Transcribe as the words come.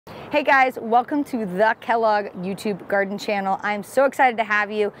Hey guys, welcome to the Kellogg YouTube garden channel. I'm so excited to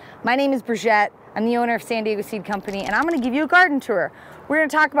have you. My name is Brijette. I'm the owner of San Diego Seed Company, and I'm gonna give you a garden tour. We're gonna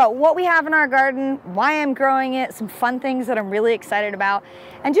talk about what we have in our garden, why I'm growing it, some fun things that I'm really excited about,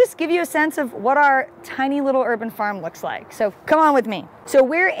 and just give you a sense of what our tiny little urban farm looks like. So come on with me. So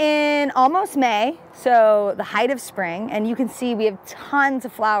we're in almost May, so the height of spring, and you can see we have tons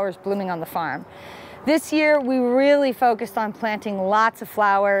of flowers blooming on the farm. This year, we really focused on planting lots of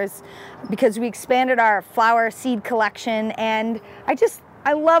flowers because we expanded our flower seed collection, and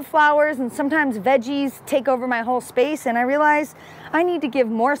I love flowers, and sometimes veggies take over my whole space, and I realized I need to give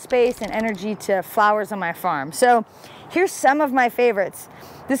more space and energy to flowers on my farm. So here's some of my favorites.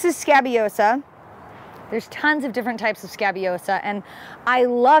 This is Scabiosa. There's tons of different types of Scabiosa, and I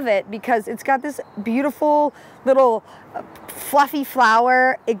love it because it's got this beautiful little fluffy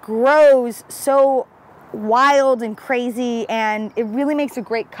flower. It grows so wild and crazy, and it really makes a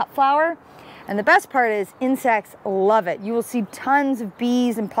great cut flower. And the best part is insects love it. You will see tons of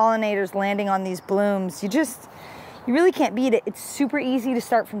bees and pollinators landing on these blooms. You really can't beat it. It's super easy to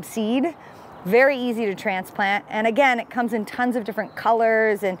start from seed, very easy to transplant. And again, it comes in tons of different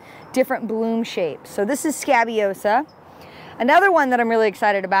colors and different bloom shapes. So this is Scabiosa. Another one that I'm really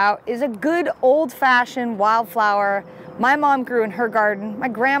excited about is a good old-fashioned wildflower my mom grew in her garden, my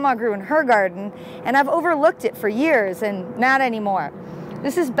grandma grew in her garden, and I've overlooked it for years and not anymore.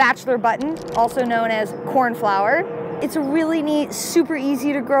 This is Bachelor Button, also known as cornflower. It's a really neat, super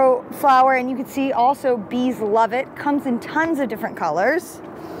easy to grow flower, and you can see also bees love it. Comes in tons of different colors.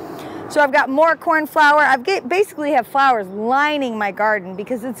 So I've got more cornflower. Basically have flowers lining my garden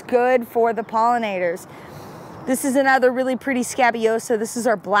because it's good for the pollinators. This is another really pretty Scabiosa. This is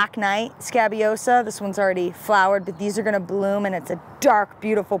our Black Knight Scabiosa. This one's already flowered, but these are gonna bloom, and it's a dark,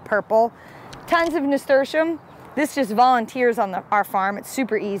 beautiful purple. Tons of nasturtium. This just volunteers on our farm. It's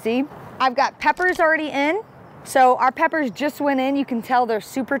super easy. I've got peppers already in. So our peppers just went in. You can tell they're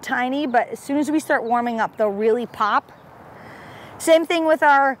super tiny, but as soon as we start warming up, they'll really pop. Same thing with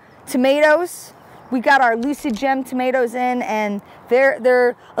our tomatoes. We got our Lucid Gem tomatoes in, and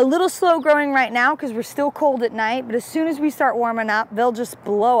they're a little slow growing right now because we're still cold at night, but as soon as we start warming up, they'll just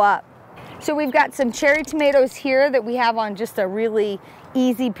blow up. So we've got some cherry tomatoes here that we have on just a really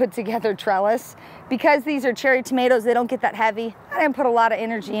easy put together trellis. Because these are cherry tomatoes, they don't get that heavy. I didn't put a lot of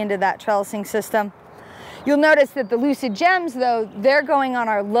energy into that trellising system. You'll notice that the Lucid Gems, though, they're going on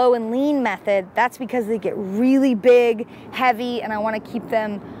our low and lean method. That's because they get really big, heavy, and I want to keep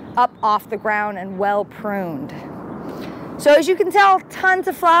them up off the ground and well pruned. So as you can tell, tons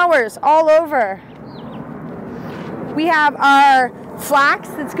of flowers all over. We have our flax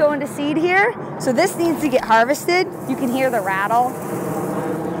that's going to seed here. So this needs to get harvested. You can hear the rattle.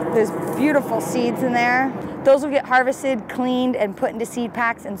 There's beautiful seeds in there. Those will get harvested, cleaned, and put into seed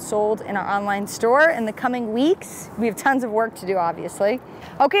packs and sold in our online store in the coming weeks. We have tons of work to do, obviously.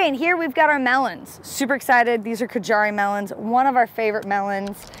 Okay, and here we've got our melons. Super excited. These are Kajari melons, one of our favorite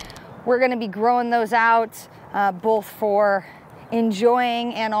melons. We're gonna be growing those out both for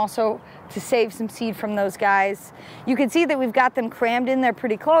enjoying and also to save some seed from those guys. You can see that we've got them crammed in there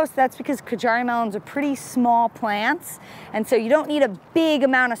pretty close. That's because Kajari melons are pretty small plants, and so you don't need a big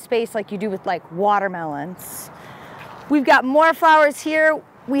amount of space like you do with like watermelons. We've got more flowers here.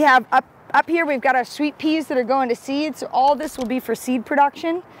 We have up here, we've got our sweet peas that are going to seed, so all this will be for seed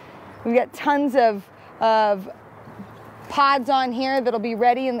production. We've got tons of pods on here that'll be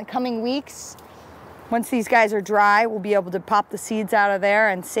ready in the coming weeks. Once these guys are dry, we'll be able to pop the seeds out of there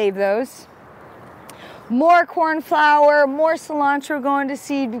and save those. More cornflower, more cilantro going to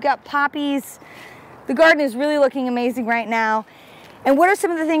seed. We've got poppies. The garden is really looking amazing right now. And what are some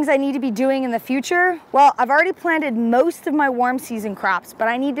of the things I need to be doing in the future? Well, I've already planted most of my warm season crops, but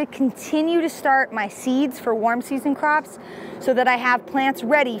I need to continue to start my seeds for warm season crops so that I have plants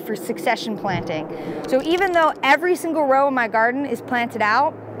ready for succession planting. So even though every single row of my garden is planted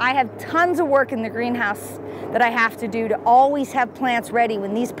out, I have tons of work in the greenhouse that I have to do to always have plants ready.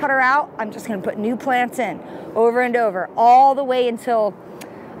 When these putter out, I'm just gonna put new plants in over and over, all the way until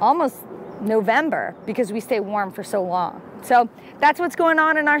almost November, because we stay warm for so long. So that's what's going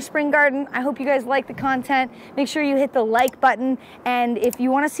on in our spring garden. I hope you guys like the content. Make sure you hit the like button, and if you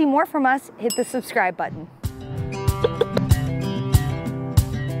want to see more from us, hit the subscribe button.